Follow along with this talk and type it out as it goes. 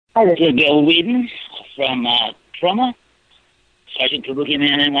Hi, this is Bill Whedon from Trauma, Sergeant Kabuki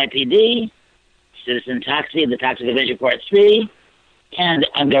Man NYPD, Citizen Toxie, the Toxic Avenger Part 3, and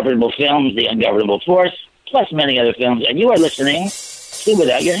Ungovernable Films, The Ungovernable Force, plus many other films. And you are listening to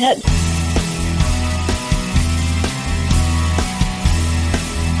Without Your Head.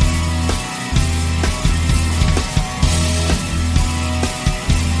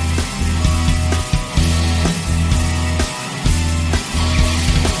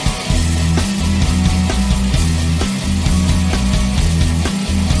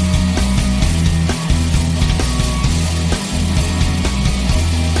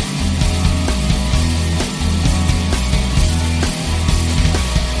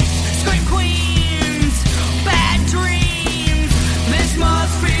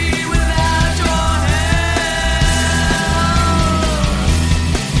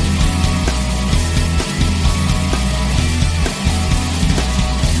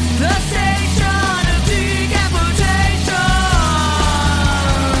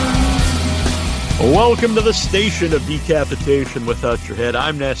 Welcome to the station of decapitation without your head.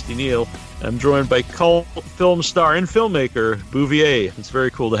 I'm Nasty Neil. I'm joined by cult film star and filmmaker Bouvier. It's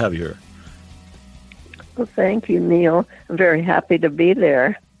very cool to have you here. Well, thank you, Neil. I'm very happy to be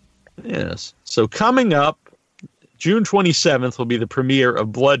there. Yes. So coming up, June 27th will be the premiere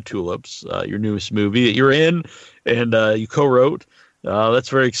of Blood Tulips, your newest movie that you're in and you co-wrote. That's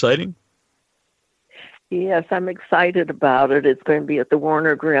very exciting. Yes, I'm excited about it. It's going to be at the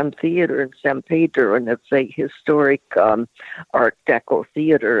Warner Grand Theater in San Pedro, and it's a historic Art Deco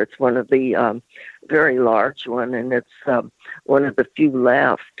theater. It's one of the very large one, and it's one of the few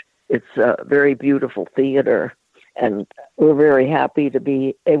left. It's a very beautiful theater, and we're very happy to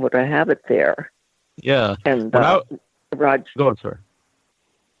be able to have it there. Yeah. And Roger. Go on, sir.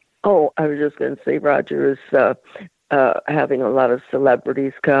 Oh, I was just going to say Roger is having a lot of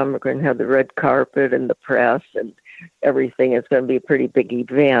celebrities come. We're going to have the red carpet and the press and everything. It's going to be a pretty big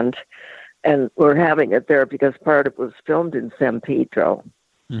event. And we're having it there because part of it was filmed in San Pedro.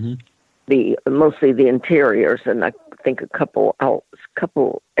 Mm-hmm. Mostly the interiors, and I think a couple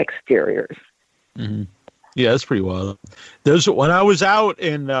exteriors. Mm-hmm. Yeah, that's pretty wild. When I was out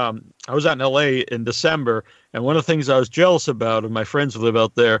in LA in December, and one of the things I was jealous about of my friends who live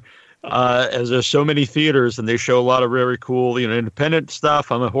out there, as there's so many theaters and they show a lot of very cool, independent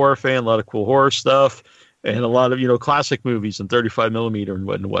stuff. I'm a horror fan, a lot of cool horror stuff, and a lot of, classic movies and 35 millimeter and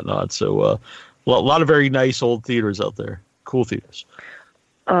whatnot. So a lot of very nice old theaters out there. Cool theaters.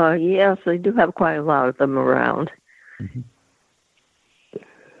 Yes, they do have quite a lot of them around. Mm-hmm.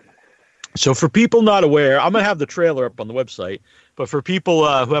 So for people not aware, I'm going to have the trailer up on the website, but for people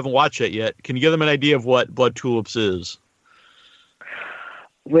who haven't watched it yet, can you give them an idea of what Blood Tulips is?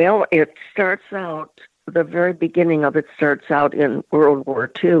 Well, it starts out, the very beginning of it starts out in World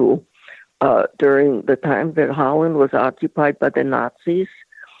War II, during the time that Holland was occupied by the Nazis.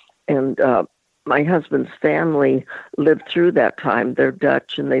 And my husband's family lived through that time. They're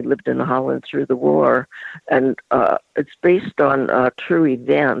Dutch, and they lived in Holland through the war. And it's based on true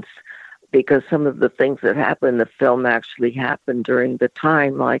events, because some of the things that happen in the film actually happened during the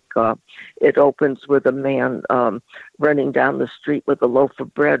time. Like it opens with a man running down the street with a loaf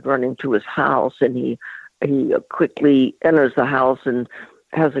of bread running to his house, and he quickly enters the house and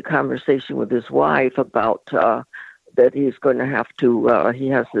has a conversation with his wife about that he's going to have to, he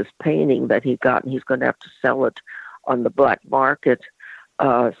has this painting that he got, and he's going to have to sell it on the black market,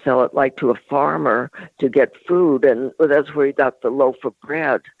 sell it like to a farmer to get food, and that's where he got the loaf of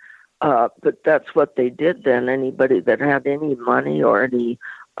bread. But that's what they did then. Anybody that had any money or any,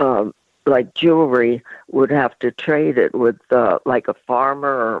 like jewelry would have to trade it with, like a farmer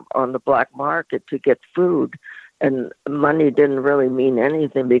or on the black market to get food. And money didn't really mean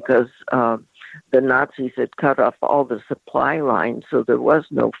anything because the Nazis had cut off all the supply lines, so there was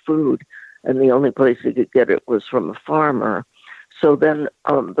no food. And the only place you could get it was from a farmer. So then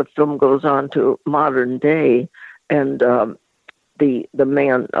the film goes on to modern day, and the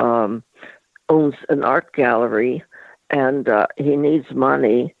man owns an art gallery, and he needs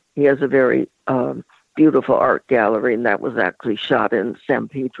money. He has a very beautiful art gallery, and that was actually shot in San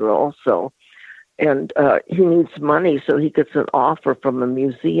Pedro also. And he needs money, so he gets an offer from a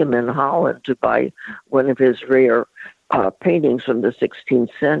museum in Holland to buy one of his rare paintings from the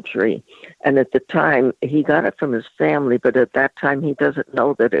 16th century. And at the time, he got it from his family, but at that time, he doesn't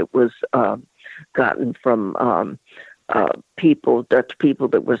know that it was gotten from Dutch people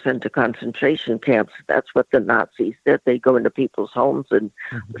that were sent to concentration camps. That's what the Nazis did. They go into people's homes and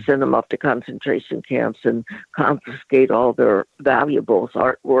send them off to concentration camps and confiscate all their valuables,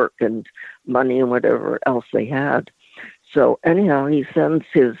 artwork and money and whatever else they had. So anyhow, he sends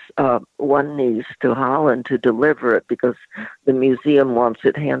his one niece to Holland to deliver it because the museum wants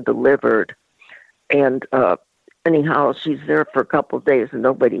it hand delivered. And anyhow, she's there for a couple of days and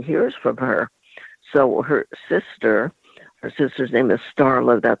nobody hears from her. So her sister's name is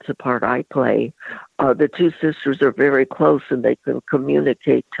Starla. That's the part I play. The two sisters are very close and they can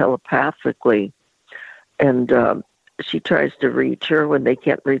communicate telepathically. And she tries to reach her when they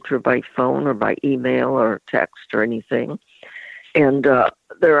can't reach her by phone or by email or text or anything. And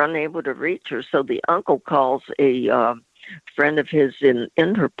they're unable to reach her. So the uncle calls a friend of his in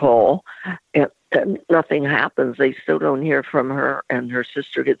Interpol, and nothing happens. They still don't hear from her, and her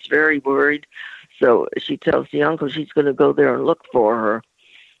sister gets very worried. So she tells the uncle she's going to go there and look for her.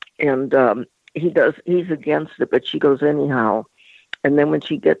 And he's against it, but she goes anyhow. And then when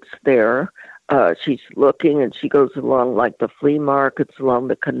she gets there, she's looking, and she goes along like the flea markets, along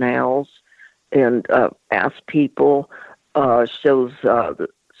the canals, and asks people, shows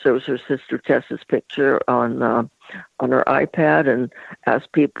her sister Tessa's picture on her iPad, and asks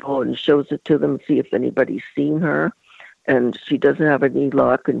people and shows it to them, see if anybody's seen her. And she doesn't have any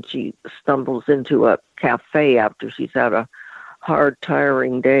luck, and she stumbles into a cafe after she's had a hard,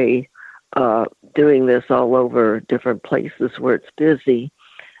 tiring day doing this all over different places where it's busy.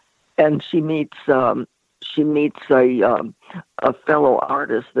 And she meets a fellow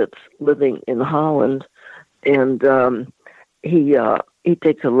artist that's living in Holland, and he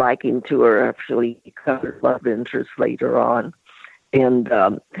takes a liking to her. Actually, he becomes her love interest later on,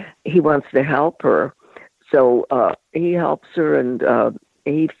 and he wants to help her. So he helps her, and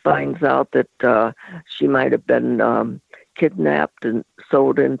he finds out that she might have been kidnapped and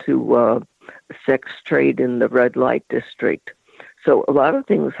sold into a sex trade in the red light district. So a lot of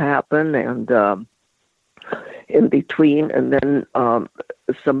things happen, and in between, and then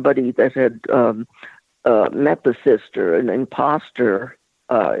somebody that had met the sister, an imposter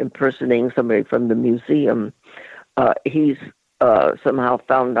impersonating somebody from the museum, he's somehow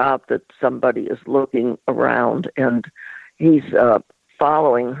found out that somebody is looking around, and he's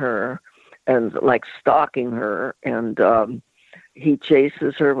following her and like stalking her, and he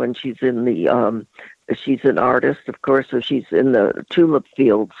chases her when she's in the she's an artist, of course, so she's in the tulip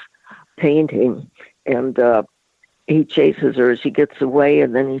fields painting, and he chases her as she gets away,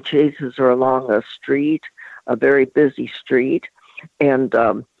 and then he chases her along a street, a very busy street, and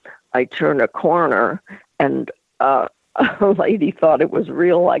I turn a corner, and a lady thought it was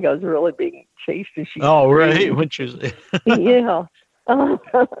real, like I was really being chased. And she right, when she was yeah,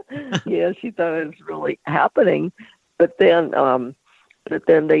 yeah, she thought it was really happening, but then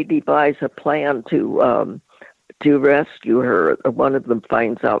they devise a plan to rescue her. One of them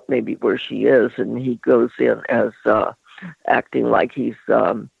finds out maybe where she is, and he goes in as acting like he's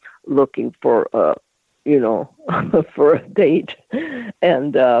looking for for a date,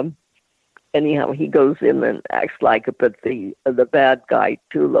 and anyhow he goes in and acts like it, but the bad guy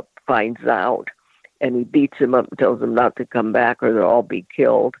Tulip finds out, and he beats him up and tells him not to come back or they'll all be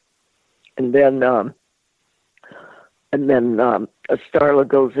killed. And then Starla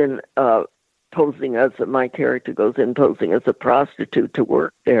goes in posing as my character goes in posing as a prostitute to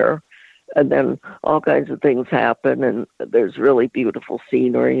work there, and then all kinds of things happen, and there's really beautiful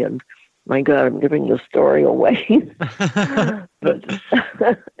scenery, and my God, I'm giving the story away. But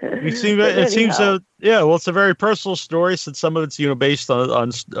it seems well, it's a very personal story, since some of it's based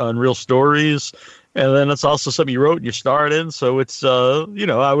on real stories, and then it's also something you wrote and you starred in. So it's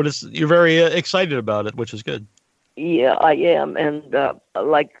you're very excited about it, which is good. Yeah, I am, and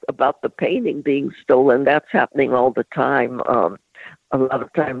like about the painting being stolen, that's happening all the time. A lot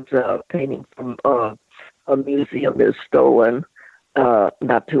of times, painting from a museum is stolen.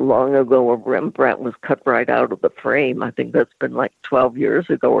 Not too long ago, a Rembrandt was cut right out of the frame. I think that's been like 12 years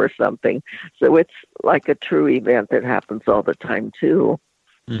ago or something. So it's like a true event that happens all the time too.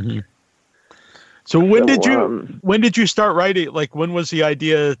 Mm-hmm. So when did you start writing? Like, when was the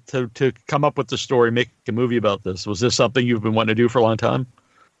idea to come up with the story, make a movie about this? Was this something you've been wanting to do for a long time?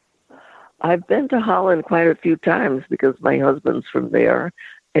 I've been to Holland quite a few times because my husband's from there,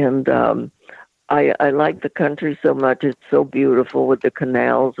 and I like the country so much. It's so beautiful with the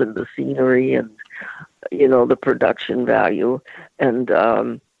canals and the scenery and, the production value. And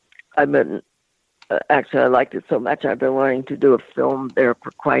I've been, actually, I liked it so much. I've been wanting to do a film there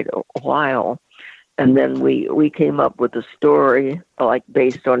for quite a while. And then we came up with a story, like,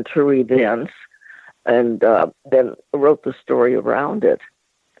 based on true events, and then wrote the story around it.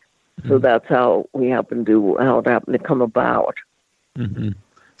 Mm-hmm. So that's how it happened to come about. Mm-hmm.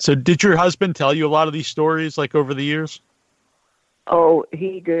 So did your husband tell you a lot of these stories, like, over the years? Oh,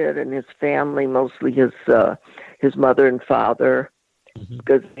 he did, and his family, mostly his mother and father,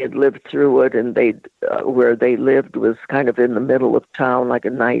 because they had lived through it, and they where they lived was kind of in the middle of town, like a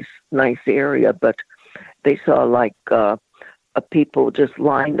nice area, but they saw like people just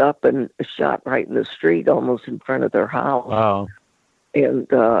lined up and shot right in the street, almost in front of their house. Wow.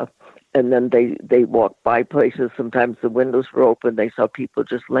 And then they walked by places. Sometimes the windows were open. They saw people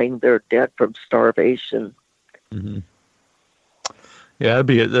just laying there dead from starvation. Mm-hmm. Yeah, it'd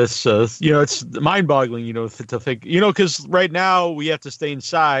be this. It's mind-boggling. To think. Because right now we have to stay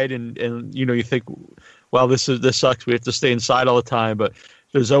inside, and you think, well, this sucks. We have to stay inside all the time, but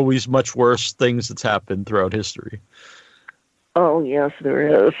there's always much worse things that's happened throughout history. Oh yes,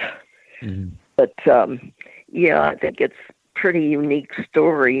 there is. Mm-hmm. But I think it's pretty unique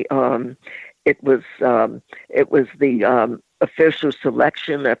story. It was the official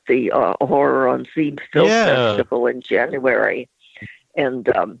selection at the Horror on Seeds Film Festival in January, and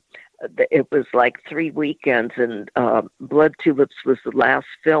it was like 3 weekends, and Blood Tulips was the last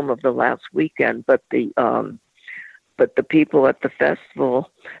film of the last weekend, but the people at the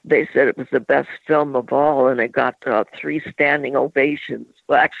festival, they said it was the best film of all, and it got 3 standing ovations.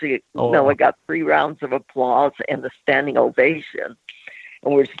 Well, actually, no, it got 3 rounds of applause and a standing ovation.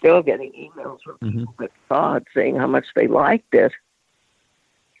 And we're still getting emails from people that saw it saying how much they liked it.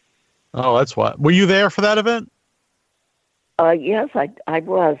 Oh, that's what. Were you there for that event? Yes, I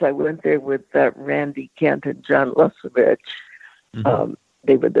was. I went there with Randy Kent and John Lusovich. Mm-hmm.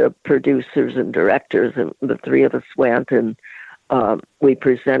 They were the producers and directors, and the 3 of us went, and we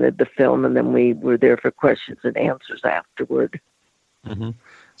presented the film, and then we were there for questions and answers afterward. Mm-hmm.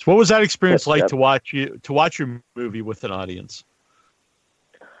 So, what was that experience like to watch your movie with an audience?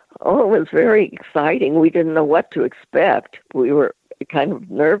 Oh, it was very exciting. We didn't know what to expect. We were kind of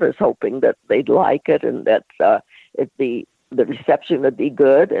nervous, hoping that they'd like it and that the reception would be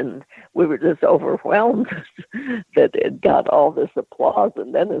good, and we were just overwhelmed that it got all this applause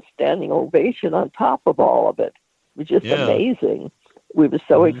and then a standing ovation on top of all of it. It was just amazing. We were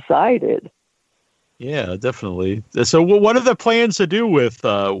so excited. Yeah, definitely. So what are the plans to do with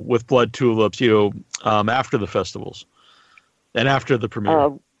Blood Tulips, after the festivals and after the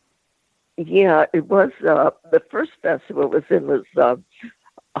premiere? It was the first festival was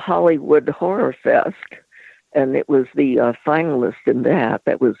Hollywood Horror Fest. And it was the finalist in that.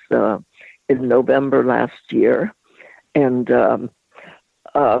 That was in November last year. And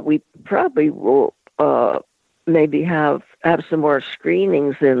we probably will maybe have some more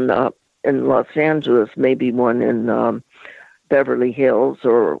screenings in Los Angeles, maybe one in Beverly Hills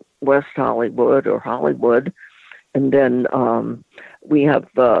or West Hollywood or Hollywood. And then we have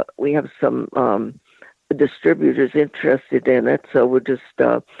some distributors interested in it. So we'll just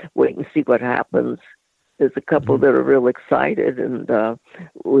wait and see what happens. There's a couple that are real excited, and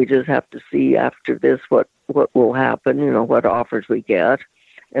we just have to see after this what will happen, what offers we get.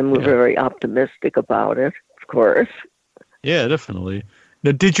 And we're very optimistic about it, of course. Yeah, definitely.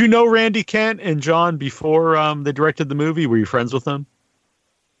 Now, did you know Randy Kent and John before they directed the movie? Were you friends with them?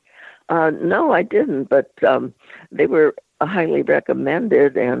 No, I didn't, but they were highly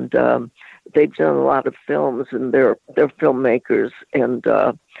recommended, and they've done a lot of films, and they're filmmakers, and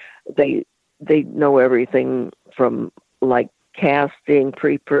they know everything from like casting,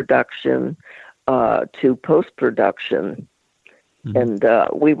 pre-production, to post-production. And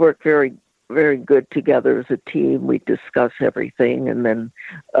we work very, very good together as a team. We discuss everything, and then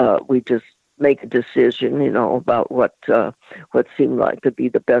we just make a decision, about what seemed like to be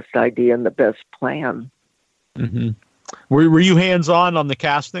the best idea and the best plan. Mm-hmm. Were you hands-on the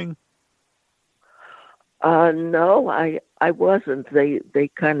casting? No, I wasn't. They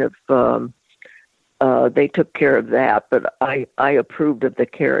kind of they took care of that, but I approved of the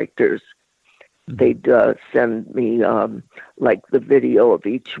characters. They'd send me like the video of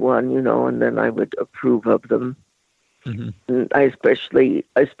each one, and then I would approve of them. And I especially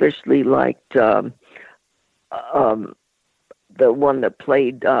liked the one that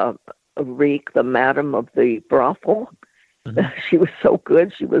played Reek, the madam of the brothel. She was so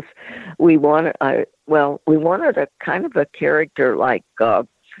good. We wanted a kind of a character like a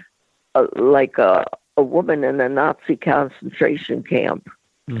woman in a Nazi concentration camp.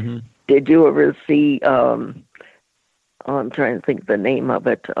 Did you ever see, I'm trying to think the name of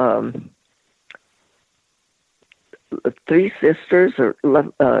it, Three Sisters, or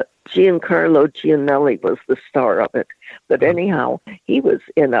Giancarlo Giannelli was the star of it. But anyhow, he was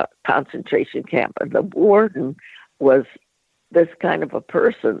in a concentration camp, and the warden was this kind of a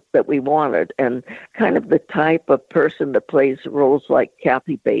person that we wanted, and kind of the type of person that plays roles like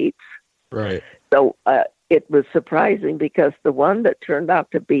Kathy Bates. Right. So it was surprising because the one that turned out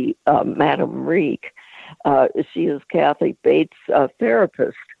to be Madame Reek, She is Kathy Bates'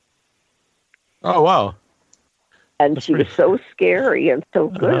 therapist. Oh, wow. And That's she was so scary and so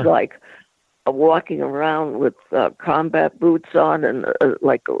good, like walking around with combat boots on and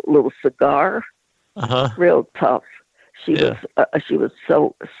like a little cigar. Real tough. She was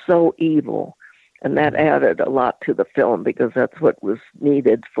so evil, and that added a lot to the film because that's what was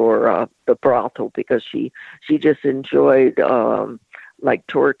needed for the brothel, because she just enjoyed like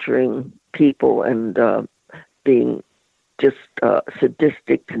torturing people and being just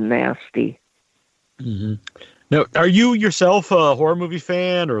sadistic and nasty. Mm-hmm. Now, are you yourself a horror movie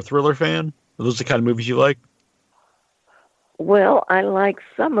fan or a thriller fan? Are those the kind of movies you like? Well, I like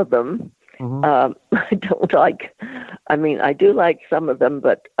some of them. I don't like, I mean, I do like some of them,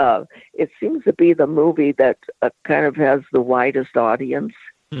 but it seems to be the movie that kind of has the widest audience.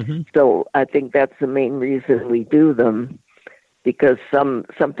 So I think that's the main reason we do them, because some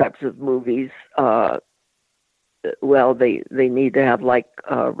types of movies, well, they need to have like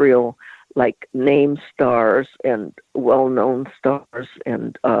real, like name stars and well-known stars,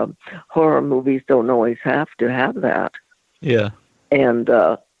 and horror movies don't always have to have that. Yeah. And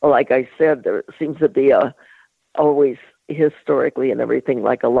like I said, there seems to be always historically and everything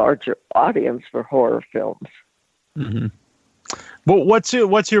like a larger audience for horror films. Well, what's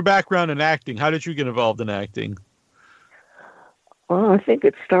your background in acting? How did you get involved in acting? Well, I think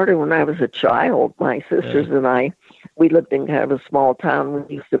it started when I was a child. My sisters and I, we lived in kind of a small town.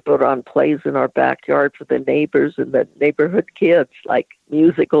 We used to put on plays in our backyard for the neighbors and the neighborhood kids, like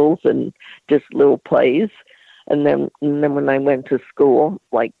musicals and just little plays. And then when I went to school,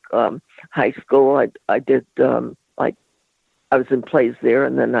 like high school, I did like I was in plays there,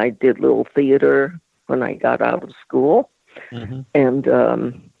 and then I did little theater when I got out of school, and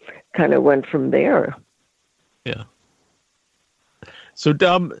kind of went from there. Yeah. So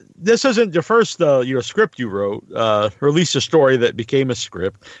this isn't your first your script you wrote, or at least a story that became a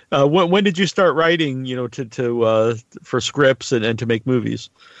script. When did you start writing? To for scripts and to make movies?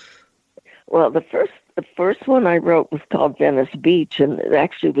 Well, the first one I wrote was called Venice Beach, and it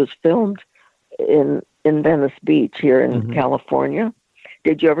actually was filmed in Venice Beach here in California.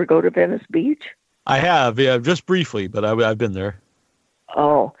 Did you ever go to Venice Beach? I have, yeah, just briefly, but I've been there.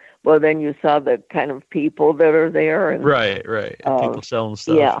 Oh, well, then you saw the kind of people that are there, and right, people selling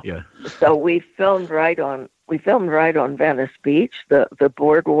stuff. Yeah. So we filmed right on Venice Beach, the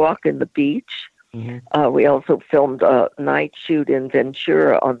boardwalk and the beach. We also filmed a night shoot in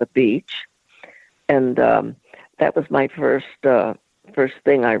Ventura on the beach. And that was my first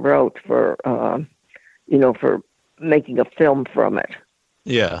thing I wrote for, for making a film from it.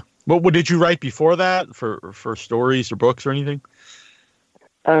 Yeah. What did you write before that for stories or books or anything?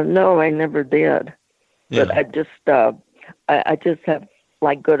 No, I never did. Yeah. But I just have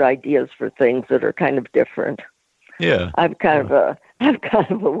like good ideas for things that are kind of different. Yeah. I've kind of a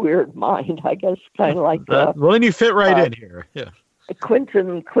weird mind, I guess, kind of like that. Well, then you fit right in here. Yeah.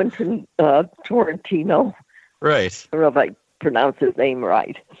 Quentin Tarantino. Right. I don't know if I pronounce his name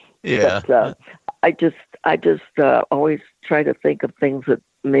right. Yeah. But I just always try to think of things that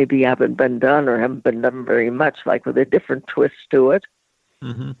maybe haven't been done or haven't been done very much, like with a different twist to it.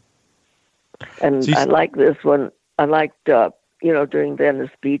 And I like this one. I liked, during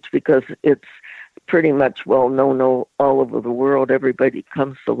Venice Beach because it's pretty much well known all over the world. Everybody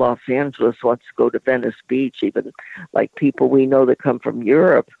comes to Los Angeles, wants to go to Venice Beach, even like people we know that come from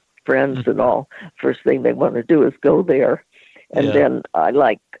Europe, friends and all. First thing they want to do is go there. And then I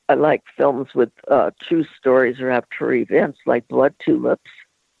like films with true stories or have true events, like Blood Tulips.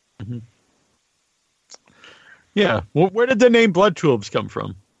 Yeah. Well, where did the name Blood Tulips come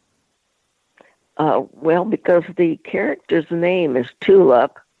from? Well, because the character's name is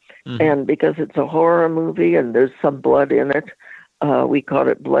Tulip, and because it's a horror movie and there's some blood in it, we call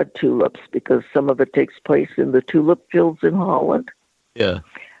it Blood Tulips because some of it takes place in the tulip fields in Holland. Yeah.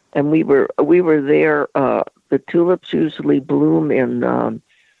 And we were there. The tulips usually bloom in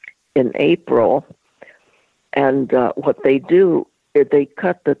April, and what they do is they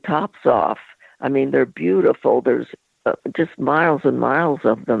cut the tops off. I mean, they're beautiful. There's just miles and miles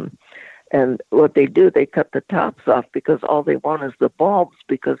of them. And what they do, they cut the tops off because all they want is the bulbs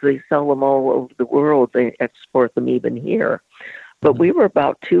because they sell them all over the world. They export them even here. But we were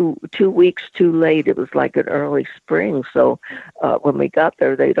about two weeks too late. It was like an early spring. So when we got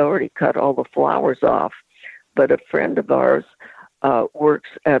there, they'd already cut all the flowers off. But a friend of ours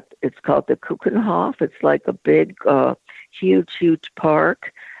works at, it's called the Kuchenhof. It's like a big, huge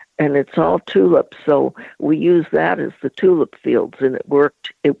park. And it's all tulips, so we use that as the tulip fields, and it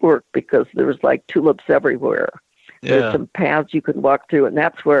worked. It worked because there was like tulips everywhere. There's some paths you can walk through, and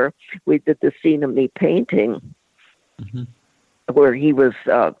that's where we did the scene of me painting, where he was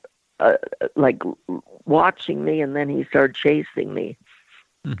like watching me, and then he started chasing me.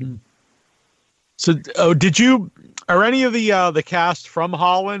 So, are any of the cast from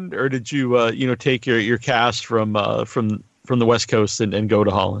Holland, or did you take your cast from the West Coast and go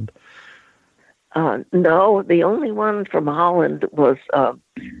to Holland? No, the only one from Holland was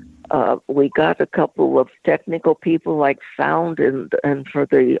we got a couple of technical people like sound and for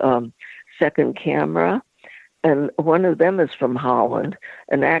the second camera, and one of them is from Holland,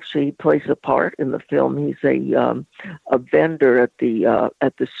 and actually he plays a part in the film. He's a vendor at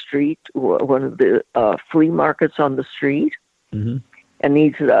the street, one of the flea markets on the street, and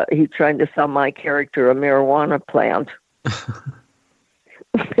he's trying to sell my character a marijuana plant.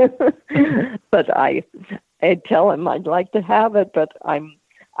 But I tell him I'd like to have it, but I'm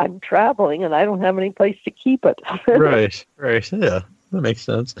traveling and I don't have any place to keep it. Right, yeah, that makes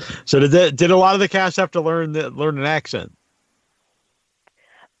sense. So did a lot of the cast have to learn an accent?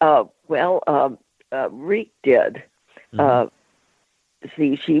 Reek did.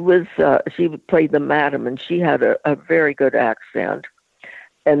 She would play the madam, and she had a very good accent.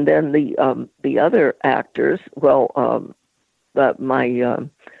 And then the other actors, my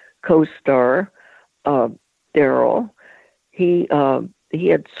co-star, Daryl, he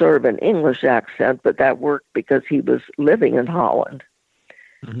had sort of an English accent, but that worked because he was living in Holland.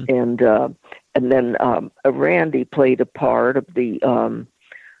 And then Randy played a part of the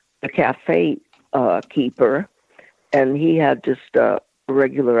cafe keeper, and he had just a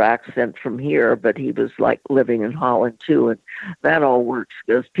regular accent from here, but he was like living in Holland too, and that all works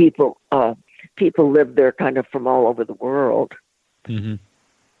because people live there kind of from all over the world. And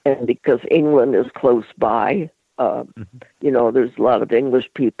because England is close by, there's a lot of English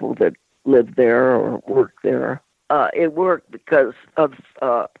people that live there or work there. It worked because of,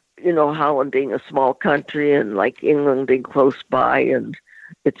 Holland being a small country and like England being close by, and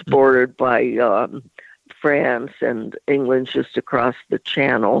it's bordered by France and England's just across the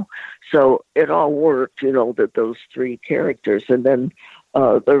channel. So it all worked, that those three characters. And then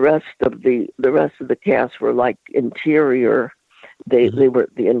the rest of the cast were like interior. They were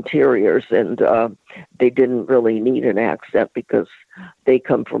the interiors, and they didn't really need an accent because they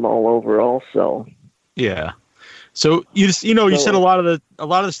come from all over also. Yeah. So you said a lot of the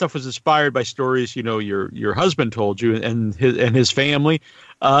stuff was inspired by stories your husband told you and his family.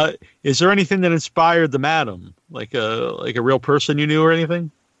 Is there anything that inspired the madam, like a real person you knew or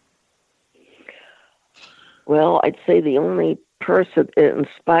anything? Well, I'd say the only person that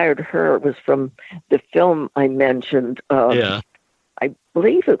inspired her was from the film I mentioned. I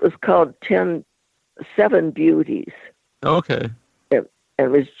believe it was called Seven Beauties. Okay.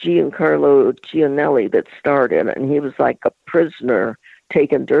 And it was Giancarlo Gianelli that starred in it, and he was like a prisoner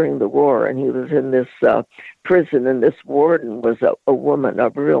taken during the war, and he was in this prison, and this warden was a woman, a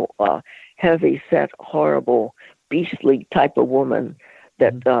real heavy-set, horrible, beastly type of woman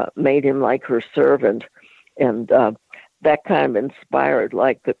that made him like her servant, and that kind of inspired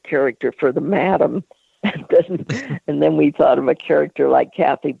like the character for the madam. And then we thought of a character like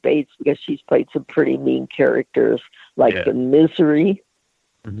Kathy Bates because she's played some pretty mean characters, like in Misery,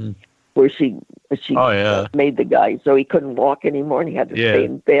 where she made the guy so he couldn't walk anymore and he had to stay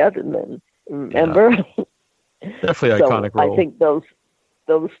in bed. And then remember, definitely iconic role. I think those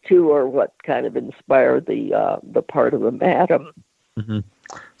two are what kind of inspired the part of the madam.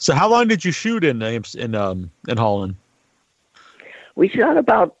 So how long did you shoot in Holland? We shot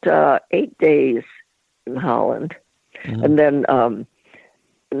about 8 days in Holland, and then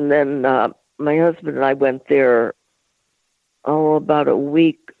my husband and I went there about a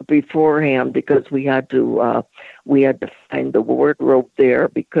week beforehand because we had to find the wardrobe there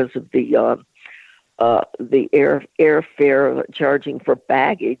because of the airfare charging for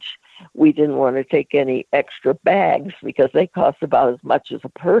baggage. We didn't want to take any extra bags because they cost about as much as a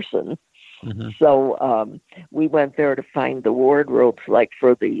person. So we went there to find the wardrobes, like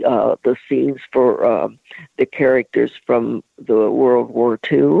for the scenes for the characters from the World War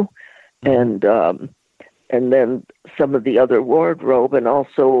II, and then some of the other wardrobe, and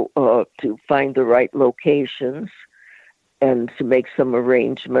also to find the right locations and to make some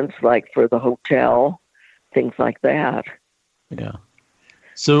arrangements, like for the hotel, things like that. Yeah.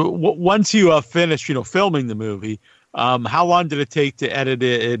 So once you finished, filming the movie. How long did it take to edit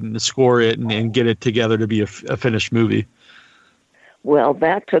it and score it and get it together to be a finished movie? Well,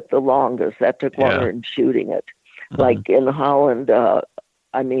 that took the longest. That took longer than shooting it. Like in Holland, us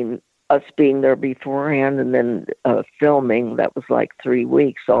being there beforehand and then filming, that was like 3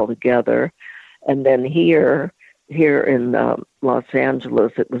 weeks altogether. And then here, here in Los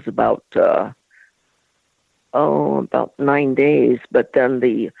Angeles, it was about 9 days. But then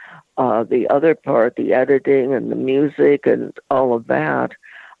the other part, the editing and the music and all of that,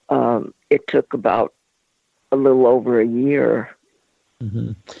 it took about a little over a year.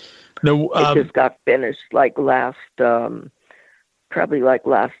 Mm-hmm. No, it just got finished like probably like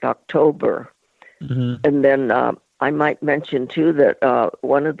last October. Mm-hmm. And then I might mention too that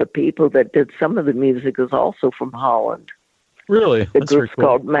one of the people that did some of the music is also from Holland. Really? The group's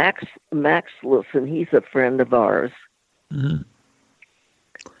called Max Listen. He's a friend of ours. Mm-hmm.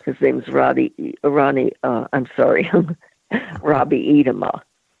 His name's Robbie Edema.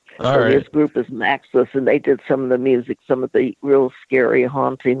 His group is Maxless, and they did some of the music, some of the real scary,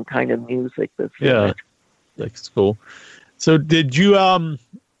 haunting kind of music. That's cool. So did you,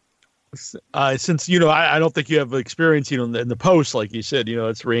 since, I don't think you have experience, in the post, like you said,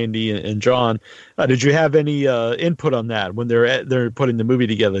 it's Randy and John. Did you have any input on that when they're putting the movie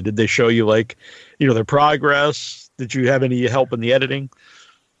together? Did they show you their progress? Did you have any help in the editing?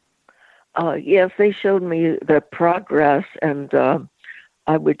 Yes, they showed me the progress, and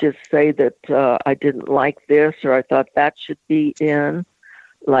I would just say that I didn't like this, or I thought that should be in.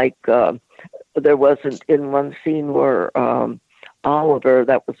 Like there wasn't in one scene where Oliver,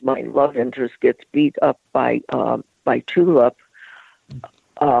 that was my love interest, gets beat up by Tulip.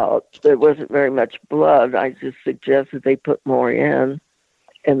 There wasn't very much blood. I just suggested they put more in,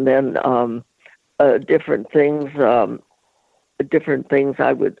 and then different things. Different things.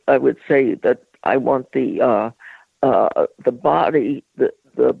 I would say that I want the body.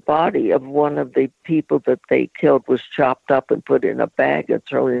 The body of one of the people that they killed was chopped up and put in a bag and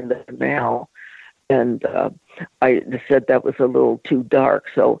thrown in the canal. And I said that was a little too dark,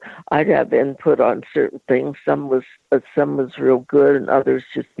 so I'd have input on certain things. Some was real good, and others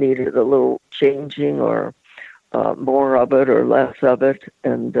just needed a little changing, or more of it or less of it,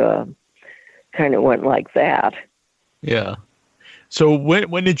 and kind of went like that. Yeah. So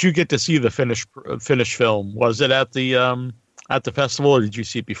when did you get to see the finished film? Was it at the festival, or did you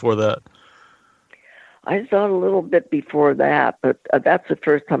see it before that? I saw it a little bit before that, but that's the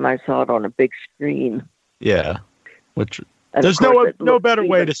first time I saw it on a big screen. Yeah, which there's no better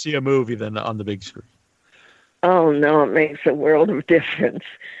way to see a movie than on the big screen. Oh no, it makes a world of difference.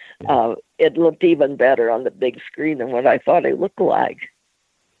 Yeah. It looked even better on the big screen than what I thought it looked like.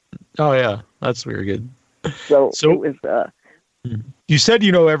 Oh yeah, that's very good. So it was. You said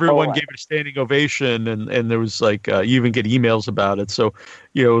everyone gave it a standing ovation, and there was you even get emails about it. So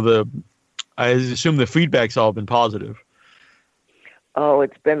I assume the feedback's all been positive. Oh,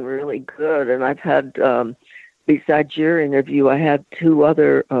 it's been really good. And I've had, besides your interview, I had 2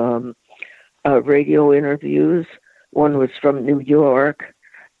 other radio interviews. One was from New York,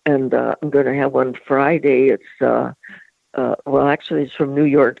 and I'm going to have one Friday. It's, actually it's from New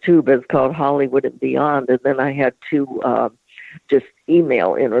York too, but it's called Hollywood and Beyond. And then I had 2 just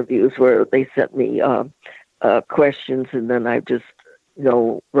email interviews where they sent me questions, and then I just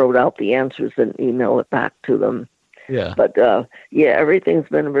wrote out the answers and email it back to them. Yeah. But everything's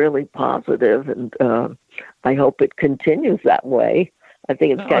been really positive, and I hope it continues that way. I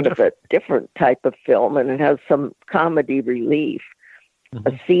think it's kind of a different type of film, and it has some comedy relief. Mm-hmm.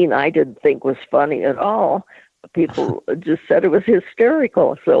 A scene I didn't think was funny at all. People just said it was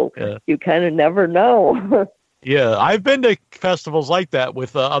hysterical, so you kind of never know. Yeah, I've been to festivals like that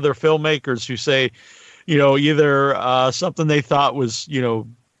with other filmmakers who say, either something they thought was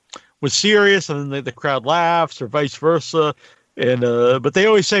serious, and then the crowd laughs, or vice versa. And but they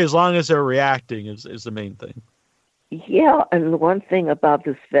always say as long as they're reacting is the main thing. Yeah, and one thing about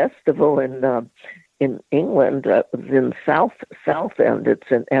this festival in England, was in Southend.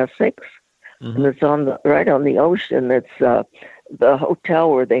 It's in Essex, mm-hmm. and it's right on the ocean. It's the hotel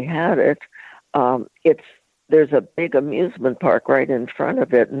where they had it. There's a big amusement park right in front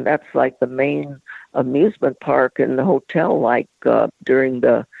of it, and that's like the main amusement park in the hotel, like during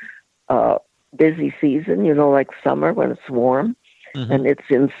the busy season, like summer when it's warm. Mm-hmm. And it's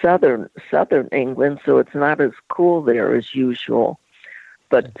in southern England, so it's not as cool there as usual.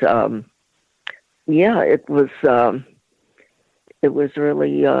 But it was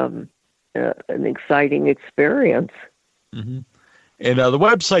really an exciting experience. Mm-hmm. And the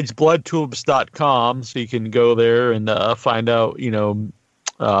website's bloodtulips.com, so you can go there and find out,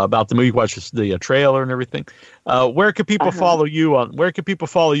 about the movie, watch the trailer and everything. Where can people follow you on? Where can people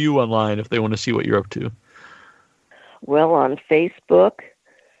follow you online if they want to see what you're up to? Well, on Facebook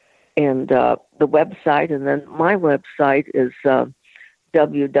and the website, and then my website is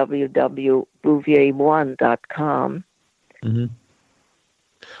www.bouvier1.com. Mm-hmm.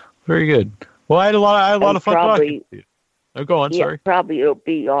 Very good. Well, I had a lot of fun probably, talking to you. Oh, go on. Yeah, Sorry. probably it'll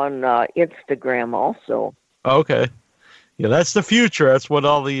be on Instagram also. Oh, okay. Yeah, that's the future. That's what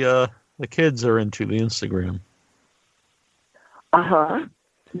all the kids are into, the Instagram.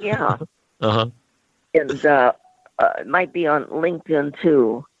 Yeah. Uh-huh. And it might be on LinkedIn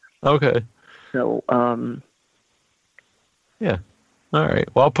too. Okay. So, yeah. All right.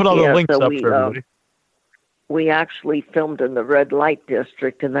 Well, I'll put all the links up for everybody. We actually filmed in the red light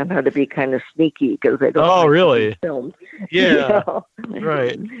district, and that had to be kind of sneaky because they don't. Oh, like really? Filmed. Yeah.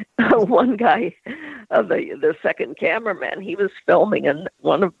 Right. One guy, the second cameraman, he was filming, and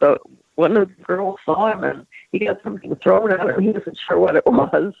one of the girls saw him, and he got something thrown at him. He wasn't sure what it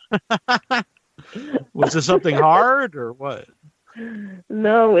was. Was it something hard or what?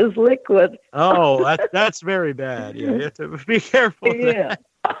 No, it was liquid. Oh, that's very bad. Yeah, you have to be careful. Yeah.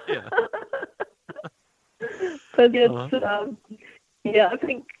 Yeah. But it's yeah, I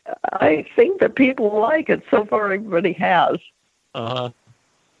think that people like it. So far, everybody has.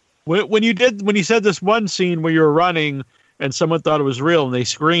 When you said this one scene where you were running and someone thought it was real and they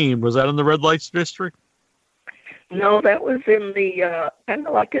screamed, was that in the red lights district? No, that was in the kind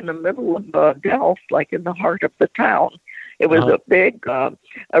of like in the middle of Delft, like in the heart of the town. It was a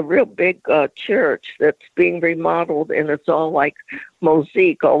real big church that's being remodeled, and it's all like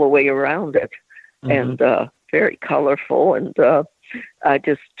mosaic all the way around it. And very colorful, and I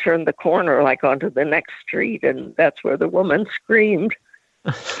just turned the corner like onto the next street, and that's where the woman screamed.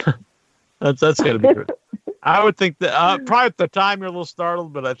 That's going to be good. I would think that probably at the time you're a little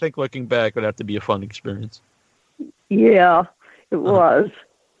startled, but I think looking back it would have to be a fun experience. Yeah, it was.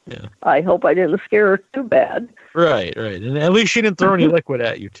 Yeah. I hope I didn't scare her too bad. Right, and at least she didn't throw any liquid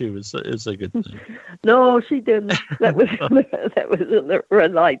at you too. Is a good thing. No, she didn't. That was in the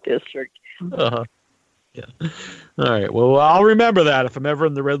red light district. Yeah. All right. Well, I'll remember that if I'm ever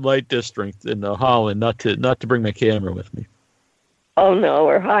in the red light district in Holland, not to bring my camera with me. Oh no,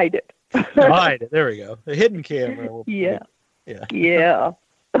 or hide it. Hide it. There we go. A hidden camera. Yeah. A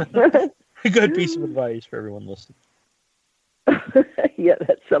good piece of advice for everyone listening. Yeah,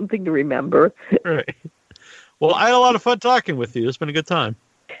 that's something to remember. Right. Well, I had a lot of fun talking with you. It's been a good time.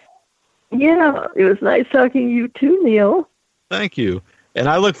 Yeah, it was nice talking to you too, Neil. Thank you. And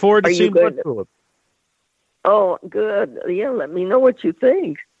I look forward to seeing Blood Tulip. Oh, good. Yeah, let me know what you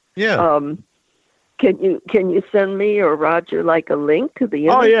think. Yeah. Can you send me or Roger like a link to the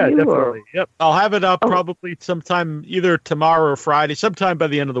interview? Oh yeah, definitely. Yep. I'll have it up probably sometime either tomorrow or Friday, sometime by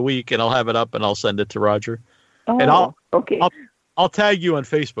the end of the week, and I'll have it up and I'll send it to Roger. Oh, and okay. I'll tag you on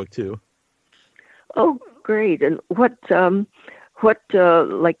Facebook too. Oh, great. And what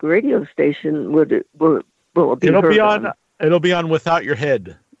like radio station will it be? It'll be on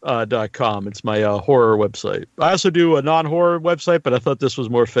withoutyourhead.com. It's my horror website. I also do a non-horror website, but I thought this was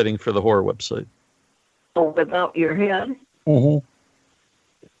more fitting for the horror website. Oh, Without Your Head? Mm-hmm.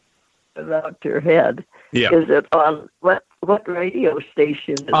 Without Your Head. Yeah. Is it on what radio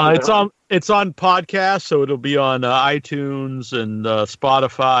station? It's on podcast, so it'll be on iTunes and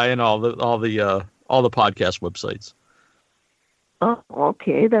Spotify and all the podcast websites. Oh,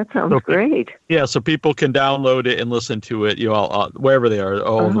 okay. That sounds great. Yeah, so people can download it and listen to it, wherever they are.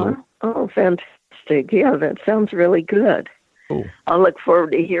 Oh, fantastic. Yeah, that sounds really good. Cool. I'll look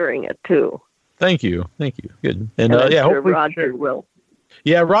forward to hearing it, too. Thank you. Good. And hopefully Roger will.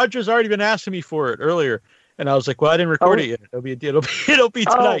 Yeah, Roger's already been asking me for it earlier, and I was like, "Well, I didn't record it yet. It'll be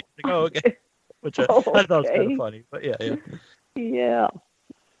tonight." Like, okay. Which I thought was kind of funny, but yeah. Yeah.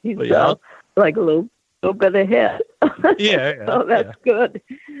 He's like a little bit ahead. Yeah. Oh, that's good.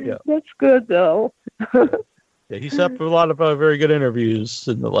 Yeah. That's good, though. Yeah, he's up for a lot of very good interviews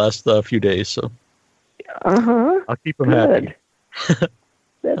in the last few days, so I'll keep him happy.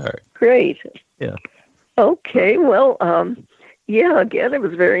 That's great. Yeah. Okay, well, again, it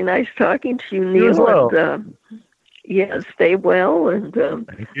was very nice talking to you, Neil. You as well. And, stay well, and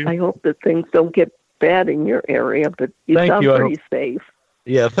I hope that things don't get bad in your area, but you sound pretty safe.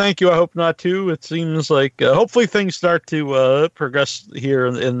 Yeah, thank you. I hope not too. It seems like hopefully things start to progress here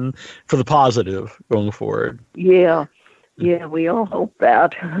in for the positive going forward. Yeah, we all hope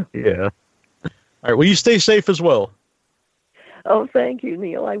that. Yeah. All right. Well, you stay safe as well. Oh, thank you,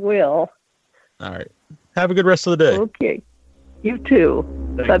 Neil. I will. All right. Have a good rest of the day. Okay. You too.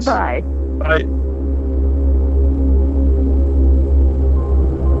 Thanks. Bye-bye. Bye.